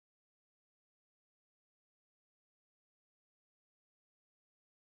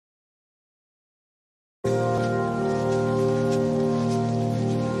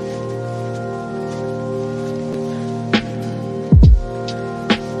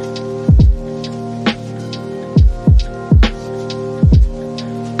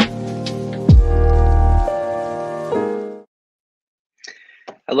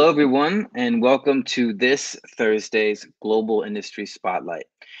everyone, and welcome to this Thursday's Global Industry Spotlight.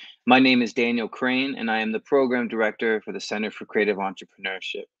 My name is Daniel Crane, and I am the Program Director for the Center for Creative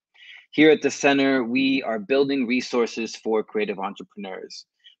Entrepreneurship. Here at the Center, we are building resources for creative entrepreneurs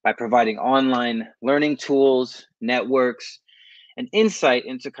by providing online learning tools, networks, and insight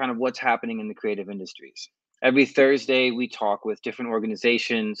into kind of what's happening in the creative industries. Every Thursday, we talk with different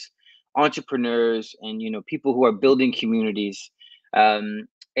organizations, entrepreneurs, and people who are building communities.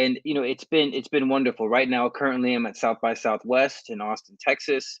 And it's been wonderful. Right now, currently, I'm at South by Southwest in Austin,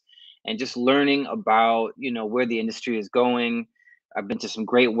 Texas, and just learning about where the industry is going. I've been to some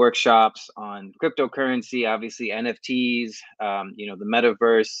great workshops on cryptocurrency, obviously NFTs, the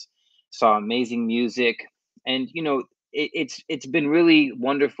metaverse. Saw amazing music, and it's been really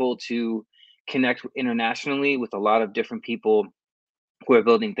wonderful to connect internationally with a lot of different people who are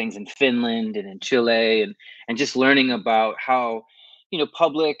building things in Finland and in Chile, and just learning about how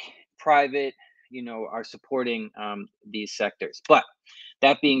public, private, are supporting these sectors. But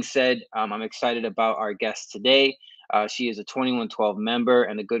that being said, I'm excited about our guest today. She is a 2112 member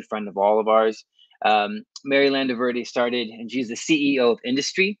and a good friend of all of ours. Mary Landaverde started, and she's the CEO of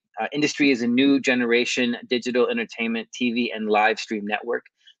Industry. Industry is a new generation digital entertainment, TV, and live stream network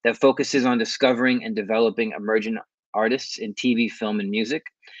that focuses on discovering and developing emerging artists in TV, film, and music.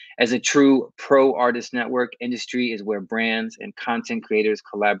 As a true pro artist network, Industry is where brands and content creators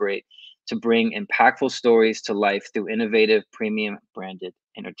collaborate to bring impactful stories to life through innovative, premium branded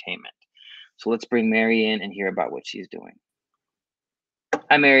entertainment. So let's bring Mary in and hear about what she's doing.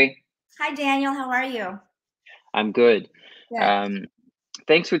 Hi, Mary. Hi, Daniel. How are you? I'm good. Good.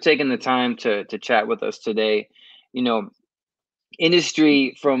 Thanks for taking the time to chat with us today.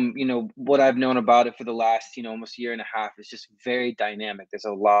 Industry, from what I've known about it for the last almost year and a half, is just very dynamic. There's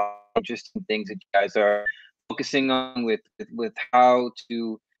a lot of interesting things that you guys are focusing on with how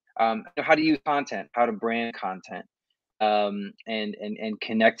to use content, how to brand content, and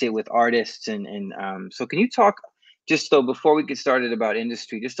connect it with artists, and so can you talk, just so before we get started, about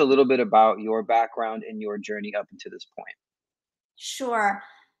Industry, just a little bit about your background and your journey up until this point? Sure.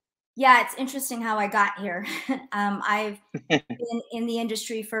 Yeah, it's interesting how I got here. I've been in the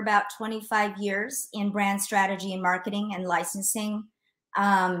industry for about 25 years in brand strategy and marketing and licensing.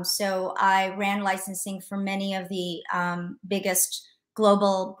 So I ran licensing for many of the biggest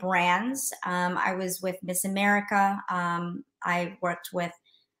global brands. I was with Miss America. I worked with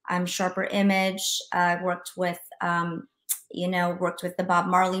Sharper Image. I worked with the Bob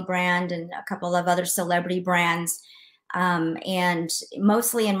Marley brand and a couple of other celebrity brands. And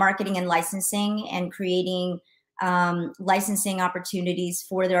mostly in marketing and licensing, and creating licensing opportunities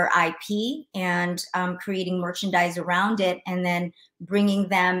for their IP, and creating merchandise around it, and then bringing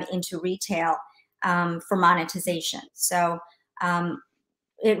them into retail for monetization. So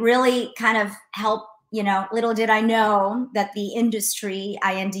it really kind of helped. Little did I know that the industry,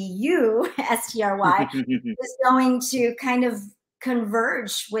 INDUSTRY, is going to kind of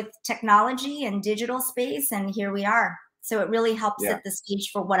converge with technology and digital space, and here we are. So it really helps set the stage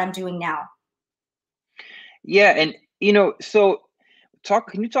for what I'm doing now. Yeah, and so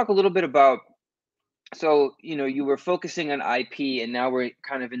can you talk a little bit about, so you were focusing on IP, and now we're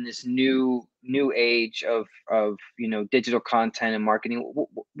kind of in this new age of digital content and marketing.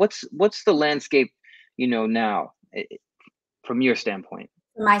 What's the landscape now, from your standpoint?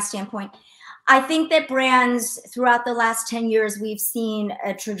 From my standpoint, I think that brands throughout the last 10 years, we've seen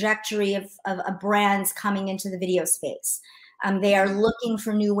a trajectory of brands coming into the video space. They are looking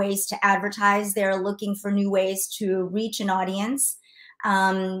for new ways to advertise. They're looking for new ways to reach an audience.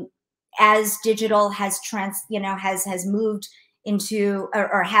 As digital has moved into,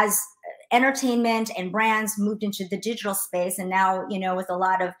 or has entertainment and brands moved into the digital space, and now with a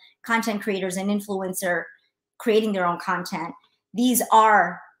lot of content creators and influencer creating their own content,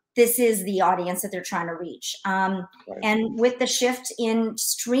 this is the audience that they're trying to reach. Right. And with the shift in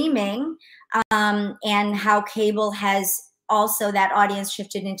streaming, and how cable has also, that audience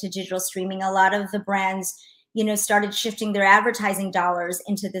shifted into digital streaming, a lot of the brands, started shifting their advertising dollars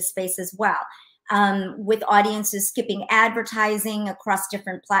into this space as well. With audiences skipping advertising across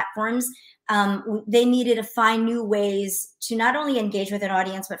different platforms, they needed to find new ways to not only engage with an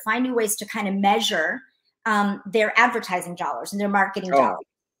audience, but find new ways to kind of measure their advertising dollars and their marketing dollars.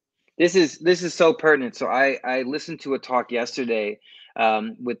 This is so pertinent. So I listened to a talk yesterday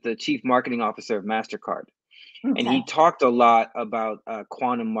with the chief marketing officer of MasterCard, and he talked a lot about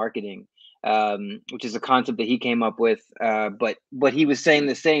quantum marketing, which is a concept that he came up with. But he was saying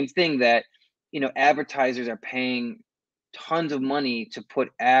the same thing, that advertisers are paying tons of money to put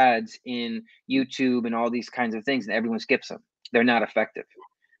ads in YouTube and all these kinds of things, and everyone skips them. They're not effective.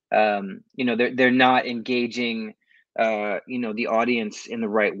 they're not engaging the audience in the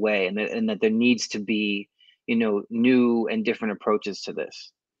right way, and that there needs to be new and different approaches to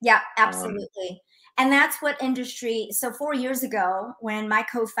this. Yeah, absolutely. And that's what industry. So 4 years ago, when my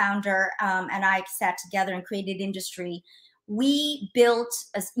co-founder and I sat together and created Industry, we built,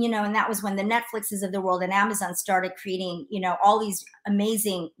 and that was when the Netflixes of the world and Amazon started creating, all these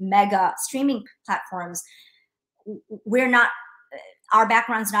amazing mega streaming platforms. We're not, our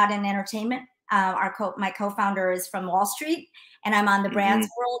background's not in entertainment. My co-founder is from Wall Street, and I'm on the brands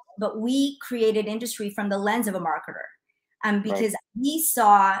world. But we created Industry from the lens of a marketer, because we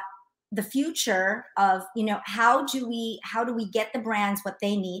saw the future of, how do we get the brands what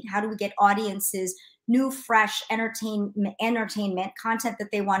they need? How do we get audiences new, fresh entertainment content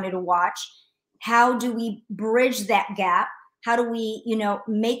that they wanted to watch? How do we bridge that gap? How do we,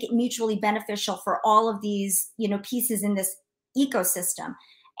 make it mutually beneficial for all of these, pieces in this ecosystem?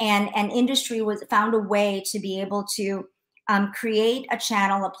 And Industry found a way to be able to create a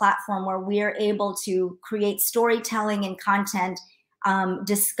channel, a platform where we're able to create storytelling and content,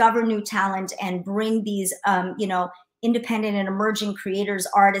 discover new talent, and bring these, independent and emerging creators,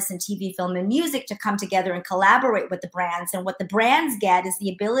 artists, and TV, film, and music to come together and collaborate with the brands. And what the brands get is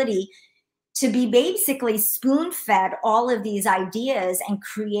the ability to be basically spoon-fed all of these ideas and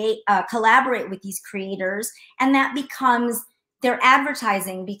collaborate with these creators. And that becomes their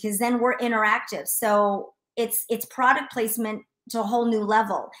advertising, because then we're interactive. So it's product placement to a whole new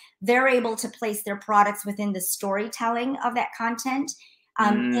level. They're able to place their products within the storytelling of that content.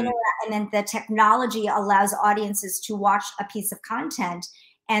 And then the technology allows audiences to watch a piece of content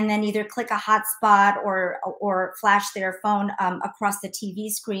and then either click a hotspot or flash their phone across the TV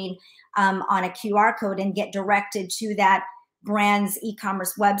screen on a QR code and get directed to that brand's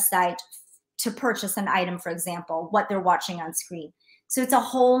e-commerce website to purchase an item, for example, what they're watching on screen. So it's a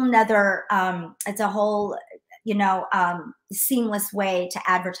whole nother, seamless way to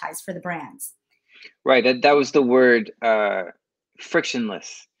advertise for the brands. Right. That was the word,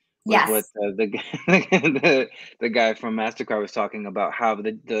 frictionless. Was Yes. what the guy from MasterCard was talking about, how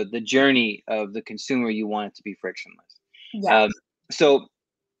the journey of the consumer, you want it to be frictionless. Yeah.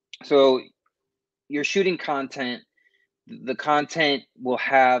 So you're shooting content. The content will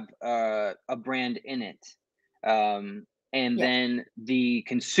have a brand in it, and Yeah. then the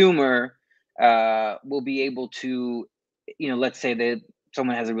consumer will be able to, let's say that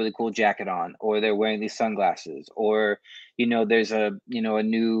someone has a really cool jacket on, or they're wearing these sunglasses, or there's a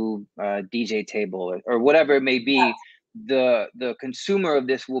new DJ table, or whatever it may be. The consumer of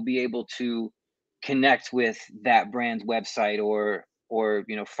this will be able to connect with that brand's website, or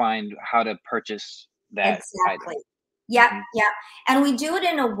find how to purchase that Exactly. item. Yeah, yeah. And we do it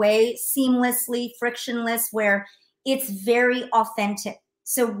in a way seamlessly, frictionless, where it's very authentic.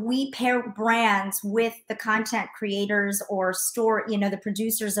 So we pair brands with the content creators or the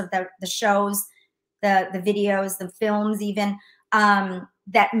producers of the shows, the videos, the films, even,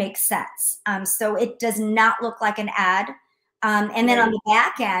 that makes sense. So it does not look like an ad. And then on the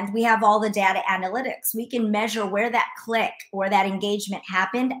back end, we have all the data analytics. We can measure where that click or that engagement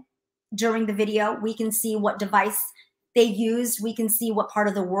happened during the video. We can see what device they used. We can see what part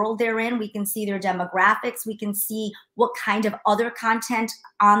of the world they're in. We can see their demographics. We can see what kind of other content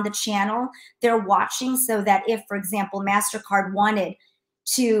on the channel they're watching, so that if, for example, MasterCard wanted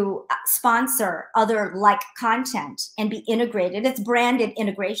to sponsor other like content and be integrated, it's branded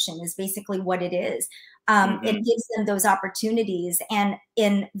integration is basically what it is. It gives them those opportunities. And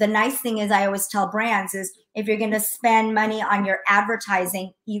the nice thing is, I always tell brands, is if you're going to spend money on your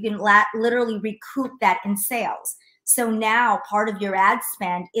advertising, you can literally recoup that in sales. So now part of your ad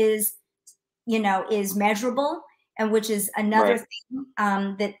spend is measurable, and which is another thing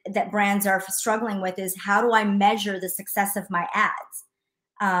that brands are struggling with, is how do I measure the success of my ads?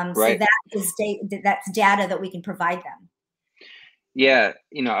 So that's data that we can provide them. Yeah,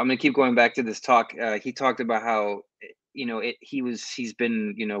 I'm gonna keep going back to this talk. He talked about how, he's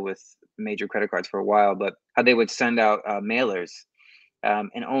been, with major credit cards for a while, but how they would send out mailers,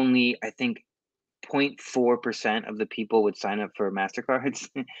 and only, I think, 0.4% of the people would sign up for MasterCards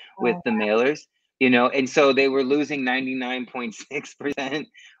with the mailers, and so they were losing 99.6%,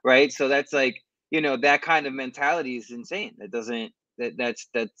 right? So that's like, that kind of mentality is insane. That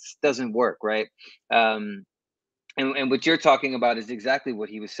doesn't work, right? And what you're talking about is exactly what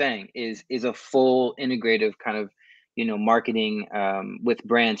he was saying, is a full integrative kind of, marketing, with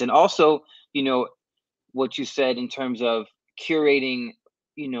brands. And also, what you said in terms of curating,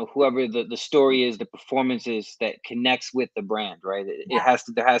 whoever the story is, the performance is that connects with the brand, right?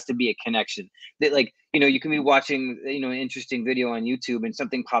 There has to be a connection that, like, you can be watching, an interesting video on YouTube and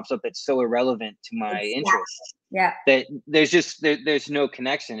something pops up that's so irrelevant to my interests that there's no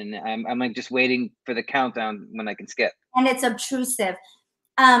connection. And I'm like just waiting for the countdown when I can skip. And it's obtrusive.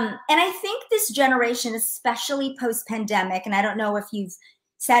 And I think this generation, especially post-pandemic, and I don't know if you've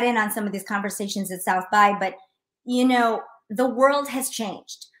sat in on some of these conversations at South by, but the world has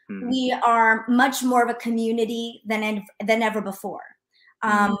changed. We are much more of a community than ever before.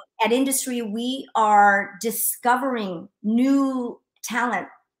 At Industry, we are discovering new talent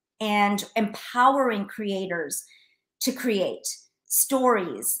and empowering creators to create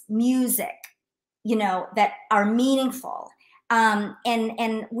stories, music, that are meaningful.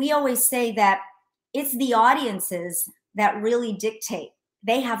 And we always say that it's the audiences that really dictate.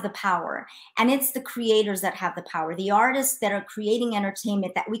 They have the power, and it's the creators that have the power, the artists that are creating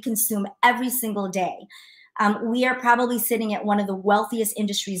entertainment that we consume every single day. We are probably sitting at one of the wealthiest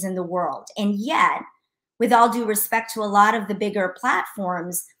industries in the world. And yet, with all due respect to a lot of the bigger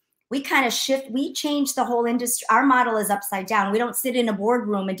platforms, we kind of we change the whole industry. Our model is upside down. We don't sit in a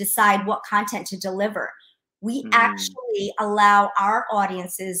boardroom and decide what content to deliver. We actually allow our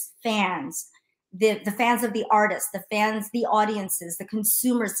audiences, fans, the fans of the artists, the audiences, the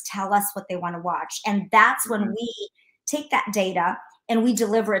consumers tell us what they want to watch. And that's when we take that data and we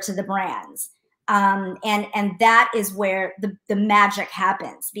deliver it to the brands. And that is where the magic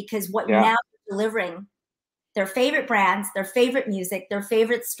happens, because what now they're delivering, their favorite brands, their favorite music, their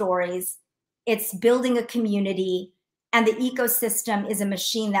favorite stories, it's building a community, and the ecosystem is a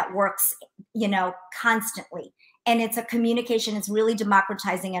machine that works, constantly. And it's a communication. It's really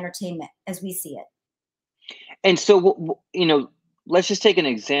democratizing entertainment as we see it. And so, let's just take an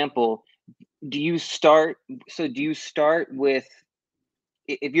example. Do you start with,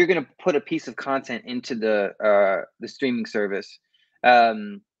 if you're going to put a piece of content into the streaming service,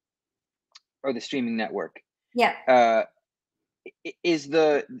 or the streaming network? Yeah. Is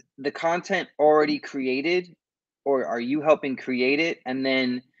the content already created, or are you helping create it? And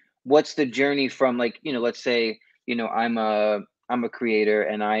then what's the journey from, like, let's say, I'm a creator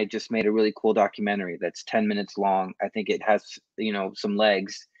and I just made a really cool documentary that's 10 minutes long. I think it has, some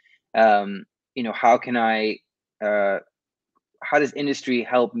legs. How can how does Industry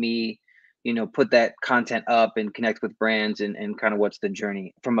help me, put that content up and connect with brands, and kind of what's the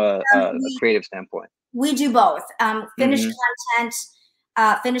journey from a creative standpoint? We do both. Finished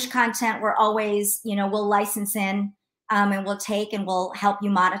content, we're always, we'll license in, and we'll take and we'll help you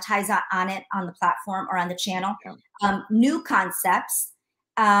monetize on it on the platform or on the channel. New concepts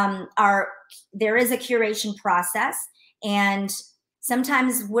there is a curation process, and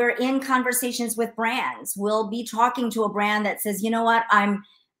sometimes we're in conversations with brands. We'll be talking to a brand that says, you know what,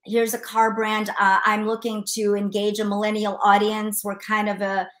 here's a car brand. I'm looking to engage a millennial audience. We're kind of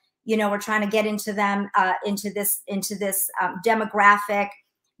we're trying to get into them, into this demographic.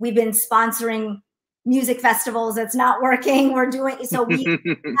 We've been sponsoring music festivals. It's not working. We're doing, so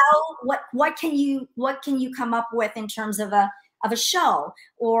what can you come up with in terms of a show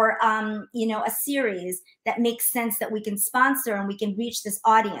or, a series that makes sense that we can sponsor and we can reach this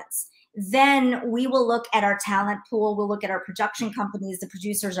audience? Then we will look at our talent pool. We'll look at our production companies, the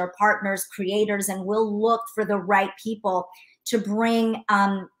producers, our partners, creators, and we'll look for the right people to bring,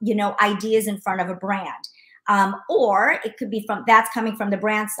 ideas in front of a brand. Or it could be that's coming from the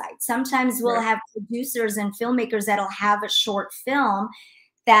brand side. Sometimes we'll have producers and filmmakers that'll have a short film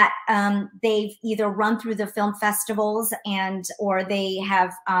that they've either run through the film festivals or they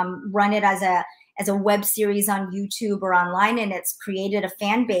have run it as a web series on YouTube or online, and it's created a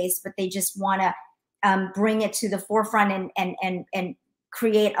fan base, but they just want to bring it to the forefront and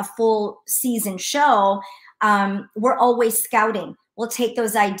create a full season show. We're always scouting. We'll take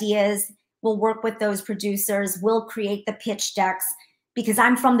those ideas. We'll work with those producers. We'll create the pitch decks, because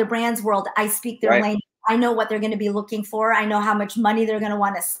I'm from the brands world. I speak their language. I know what they're going to be looking for. I know how much money they're going to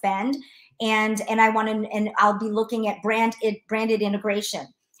want to spend. And I'll be looking at branded integration.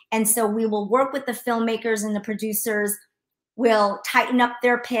 And so we will work with the filmmakers and the producers. We'll tighten up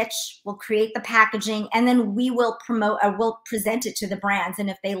their pitch. We'll create the packaging, and then we will we'll present it to the brands.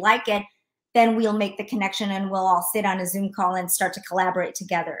 And if they like it, then we'll make the connection and we'll all sit on a Zoom call and start to collaborate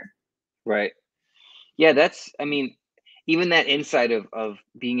together. Right. Yeah, even that insight of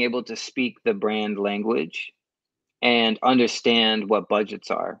being able to speak the brand language and understand what budgets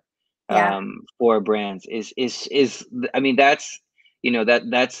are for brands is that's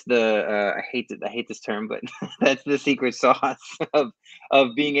that's the I hate this term, but that's the secret sauce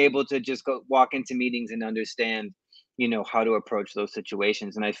of being able to just walk into meetings and understand how to approach those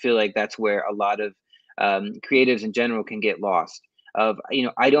situations. And I feel like that's where a lot of creatives in general can get lost. Of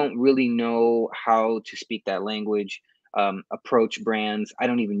I don't really know how to speak that language, approach brands. I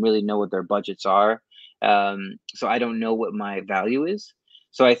don't even really know what their budgets are, so I don't know what my value is.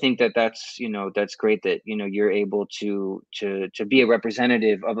 So I think that that's great that you're able to be a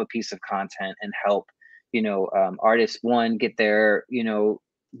representative of a piece of content and help artists, one, get their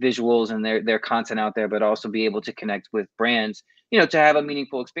visuals and their content out there, but also be able to connect with brands, to have a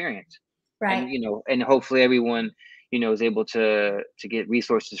meaningful experience. Right. And hopefully everyone is able to get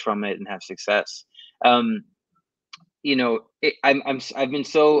resources from it and have success. I've been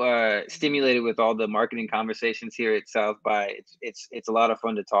so stimulated with all the marketing conversations here at South by. It's a lot of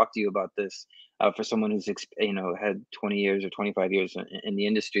fun to talk to you about this, for someone who's had 20 years or 25 years in the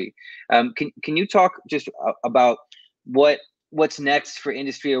industry. Can you talk just about what's next for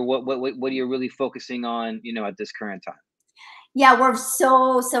industry, or what you're really focusing on at this current time? Yeah, we're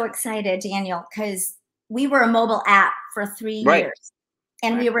so excited, Daniel, because we were a mobile app for 3 Right. years,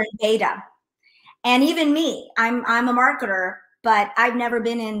 and Right. we were in beta. And even me, I'm a marketer, but I've never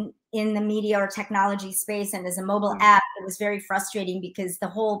been in the media or technology space. And as a mobile app, it was very frustrating because the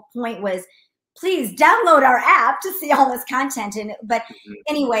whole point was, please download our app to see all this content. But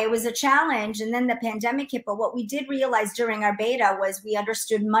anyway, it was a challenge. And then the pandemic hit. But what we did realize during our beta was we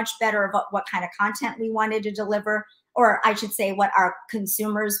understood much better about what kind of content we wanted to deliver, or I should say what our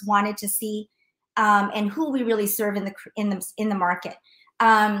consumers wanted to see, and who we really serve in the market.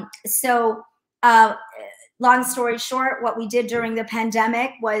 Long story short, what we did during the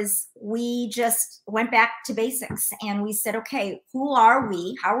pandemic was we just went back to basics, and we said, okay, who are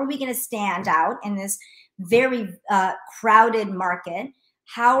we? How are we going to stand out in this very crowded market?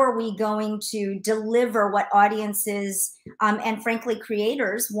 How are we going to deliver what audiences and frankly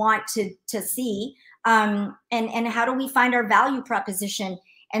creators want to see? And how do we find our value proposition?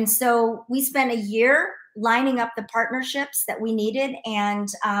 And so we spent a year lining up the partnerships that we needed, and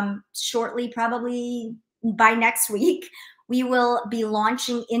shortly, probably by next week, we will be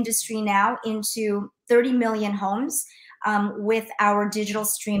launching Industry now into 30 million homes with our digital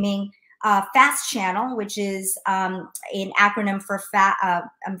streaming FAST channel, which is an acronym for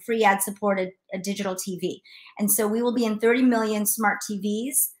free ad-supported digital TV. And so we will be in 30 million smart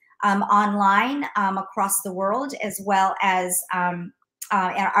TVs online across the world, as well as our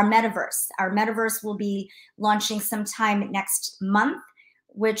metaverse. Our metaverse will be launching sometime next month,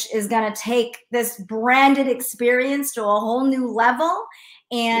 which is going to take this branded experience to a whole new level.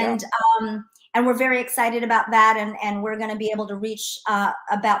 And and we're very excited about that. And we're going to be able to reach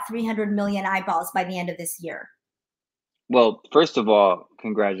about 300 million eyeballs by the end of this year. Well, first of all,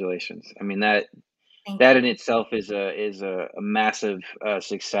 congratulations. I mean, that in itself is a massive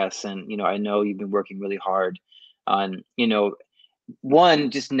success. And I know you've been working really hard on one,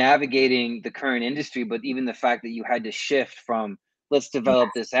 just navigating the current industry, but even the fact that you had to shift from, let's develop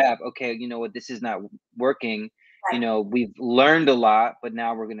this app. Okay, you know what, this is not working. Right. We've learned a lot, but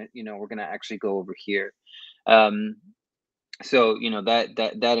now we're gonna actually go over here. So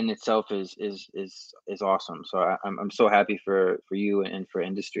that in itself is awesome. So I'm so happy for you and for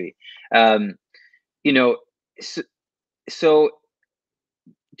industry. You know, so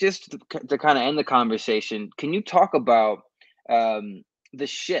just to kind of end the conversation, can you talk about the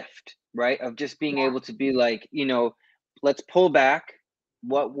shift, right, of just being able to be like, let's pull back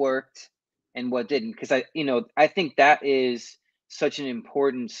what worked and what didn't? Because I think that is such an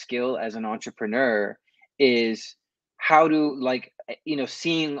important skill as an entrepreneur, is how to, like,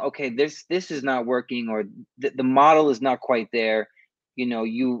 seeing, okay, this is not working, or the model is not quite there.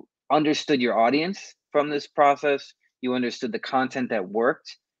 You understood your audience from this process, you understood the content that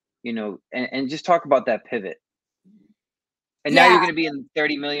worked, and just talk about that pivot. And now you're going to be in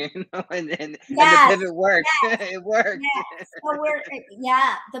 30 million, and the pivot worked. It worked. Yes. So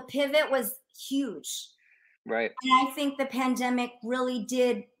the pivot was huge. Right. And I think the pandemic really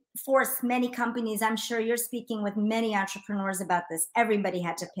did force many companies. I'm sure you're speaking with many entrepreneurs about this. Everybody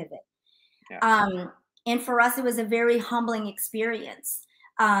had to pivot. Yeah. And for us, it was a very humbling experience.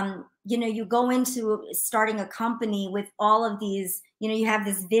 You go into starting a company with all of these, you have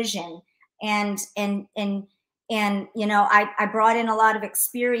this vision, and I brought in a lot of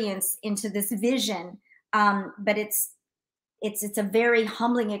experience into this vision. But it's a very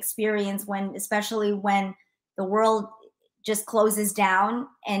humbling experience, especially when the world just closes down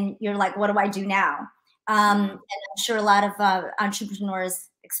and you're like, what do I do now? And I'm sure a lot of entrepreneurs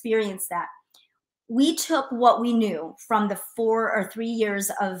experience that. We took what we knew from the 4 or 3 years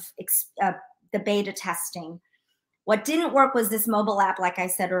of the beta testing. What didn't work was this mobile app, like I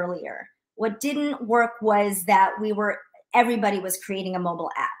said earlier. What didn't work was that everybody was creating a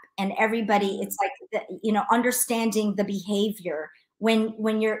mobile app, and everybody, it's like, understanding the behavior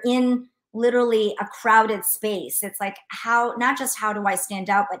when you're in literally a crowded space. It's like, not just how do I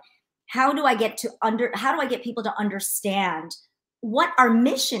stand out, but how do I get people to understand what our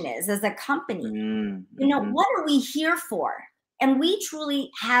mission is as a company? What are we here for? And we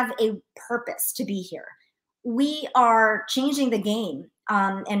truly have a purpose to be here. We are changing the game,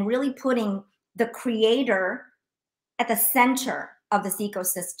 and really putting the creator at the center of this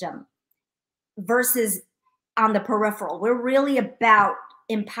ecosystem versus on the peripheral. We're really about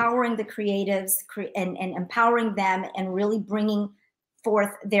empowering the creatives and empowering them, and really bringing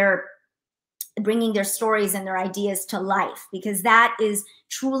their stories and their ideas to life, because that is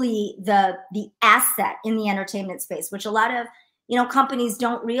truly the asset in the entertainment space, which a lot of companies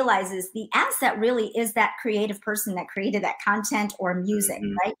don't realize is the asset really is that creative person that created that content or music,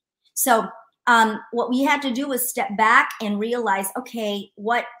 right? So what we had to do was step back and realize, okay,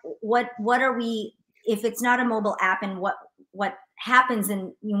 what are we, if it's not a mobile app, and what happens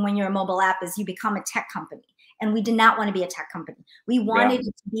when you're a mobile app is you become a tech company. And we did not want to be a tech company. We wanted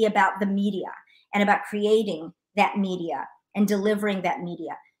it to be about the media and about creating that media and delivering that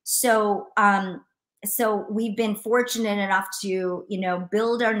media. So so we've been fortunate enough to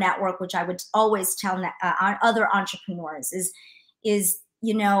build our network, which I would always tell other entrepreneurs is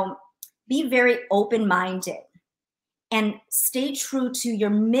be very open-minded and stay true to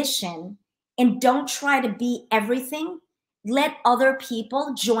your mission, and don't try to be everything. Let other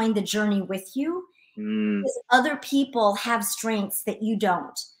people join the journey with you, because other people have strengths that you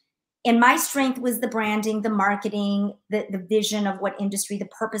don't. And my strength was the branding, the marketing, the vision of what industry, the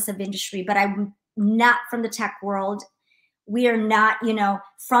purpose of industry, but I'm not from the tech world. We are not,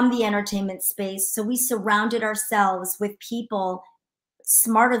 from the entertainment space. So we surrounded ourselves with people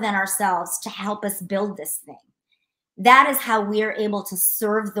smarter than ourselves to help us build this thing. That is how we are able to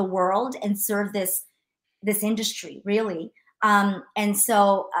serve the world and serve this industry, really. And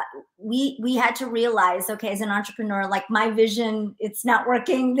so we had to realize, okay, as an entrepreneur, like, my vision, it's not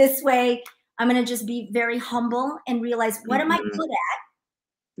working this way. I'm going to just be very humble and realize, what am I good at,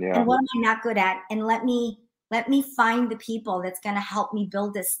 and what am I not good at, and let me find the people that's going to help me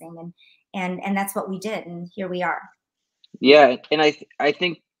build this thing, and that's what we did, and here we are. Yeah, and I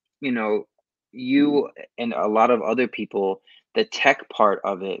think you and a lot of other people, the tech part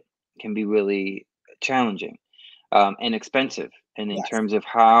of it can be really challenging, and expensive, and in Yes, terms of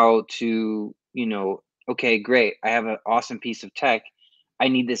how to, okay, great, I have an awesome piece of tech, I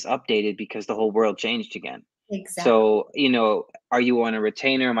need this updated because the whole world changed again. exactly. So, are you on a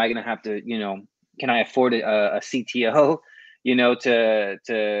retainer? Am I going to have to, can I afford a CTO,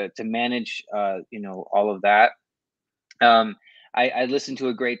 to manage, all of that? I listened to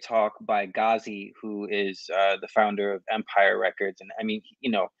a great talk by Ghazi, who is the founder of Empire Records, and I mean,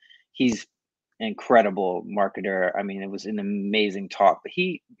 he's an incredible marketer. I mean, it was an amazing talk. But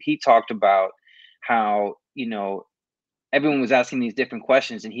he talked about how everyone was asking these different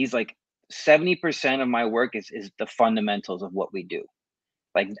questions, and he's like, 70% of my work is the fundamentals of what we do.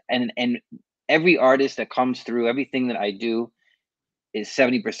 Like, and every artist that comes through, everything that I do is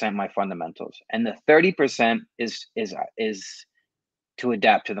 70% my fundamentals, and the 30% is to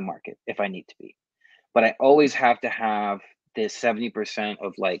adapt to the market if I need to be. But I always have to have this 70%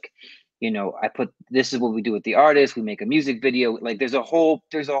 of, like, I put, this is what we do with the artist. We make a music video. Like, there's a whole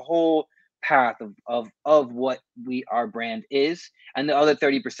path of what our brand is. And the other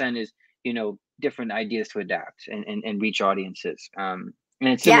 30% is, different ideas to adapt and reach audiences. And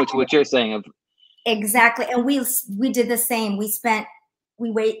it's Yeah, similar to what you're saying of, exactly. And we did the same.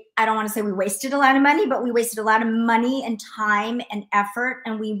 I don't want to say we wasted a lot of money, but we wasted a lot of money and time and effort.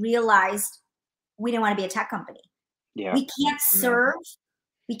 And we realized we didn't want to be a tech company. yeah, We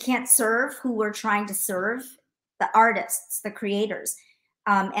can't serve who we're trying to serve, the artists, the creators,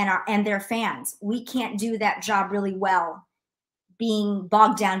 and their fans. We can't do that job really well being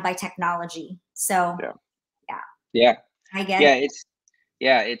bogged down by technology. So yeah, yeah, yeah, I get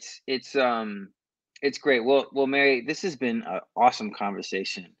yeah. it. It's great. Well, Mary, this has been an awesome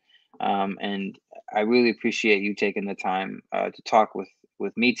conversation, and I really appreciate you taking the time to talk with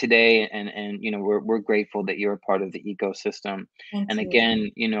me today. And we're grateful that you're a part of the ecosystem. Thank And you.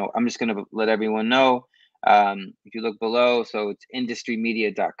 again, I'm just going to let everyone know, if you look below, so it's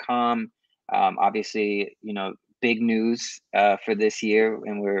industrymedia.com. Obviously, big news for this year,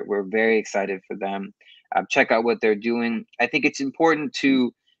 and we're very excited for them. Check out what they're doing. I think it's important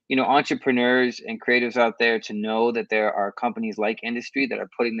to entrepreneurs and creatives out there to know that there are companies like Industry that are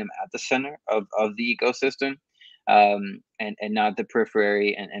putting them at the center of the ecosystem. and not the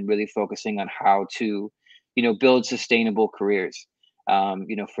periphery, and really focusing on how to, build sustainable careers,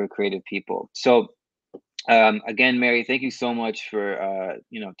 for creative people. So again, Mary, thank you so much for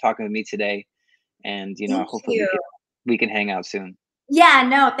talking with me today, and Thank hopefully you. we can hang out soon. Yeah,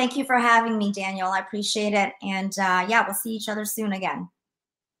 no, thank you for having me, Daniel. I appreciate it. And yeah, we'll see each other soon again.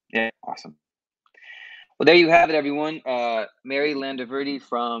 Yeah, awesome. Well, there you have it, everyone. Mary Landaverde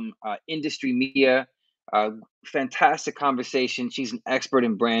from Industry Media. Uh, Fantastic conversation. She's an expert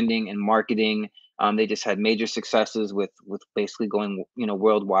in branding and marketing. They just had major successes with basically going,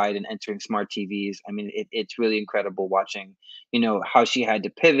 worldwide and entering smart TVs. I mean, it's really incredible watching, how she had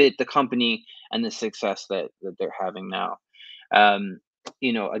to pivot the company and the success that they're having now. Um,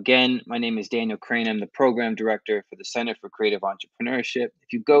 again, my name is Daniel Crane. I'm the program director for the Center for Creative Entrepreneurship.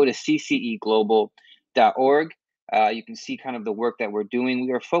 If you go to cceglobal.org, you can see kind of the work that we're doing.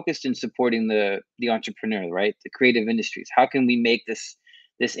 We are focused in supporting the entrepreneur, right? The creative industries. How can we make this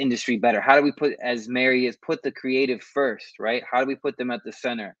industry better? How do we put, as Mary has put, the creative first, right? How do we put them at the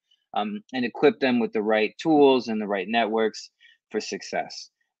center, and equip them with the right tools and the right networks for success?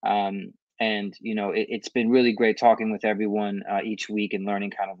 And it's been really great talking with everyone each week and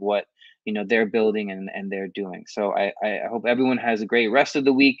learning kind of what they're building and they're doing. So I hope everyone has a great rest of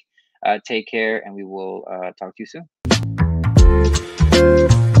the week. Take care, and we will talk to you soon.